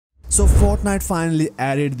So Fortnite finally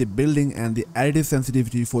added the building and the additive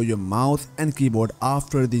sensitivity for your mouse and keyboard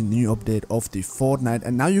after the new update of the Fortnite,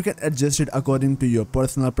 and now you can adjust it according to your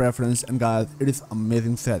personal preference. And guys, it is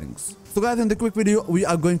amazing settings. So guys, in the quick video we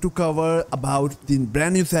are going to cover about the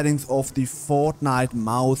brand new settings of the Fortnite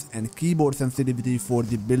mouse and keyboard sensitivity for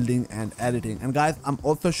the building and editing. And guys, I'm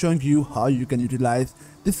also showing you how you can utilize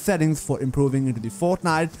these settings for improving into the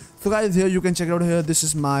Fortnite. So guys, here you can check it out here. This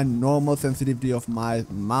is my normal sensitivity of my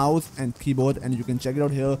mouse and keyboard, and you can check it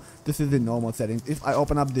out here. This is the normal settings. If I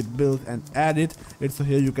open up the build and add it, so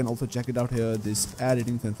here you can also check it out here, this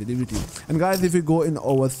editing sensitivity. And guys, if you go in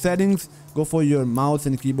our settings, go for your mouse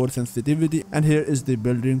and keyboard sensitivity, and here is the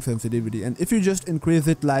building sensitivity. And if you just increase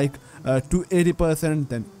it like to 80%,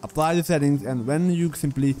 then apply the settings, and when you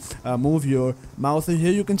simply move your mouse, so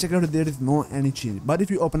here you can check out there is no any change. But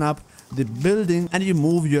if you open up the building and you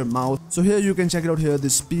move your mouse, so here you can check it out here, the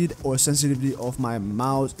speed or sensitivity of my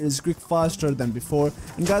mouse is quick faster than before.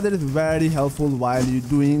 And guys, that is very helpful while you're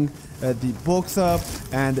doing the box up,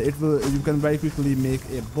 and you can very quickly make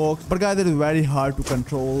a box. But guys, it is very hard to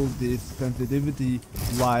control this sensitivity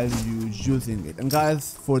while you using it. And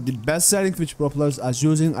guys, for the best settings which professionals are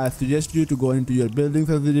using, I suggest you to go into your building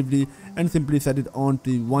sensitivity and simply set it on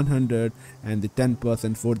to 100 and the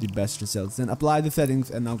 10% for the best results. Then apply the settings,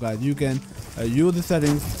 and now guys, you can use the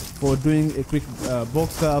settings for doing a quick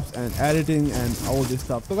box ups and editing and all this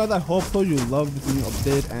stuff. So guys, I hope so you love this new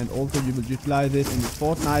update, and also you will utilize it in the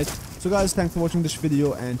Fortnite. So guys, thanks for watching this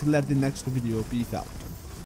video, and till at the next video, peace out.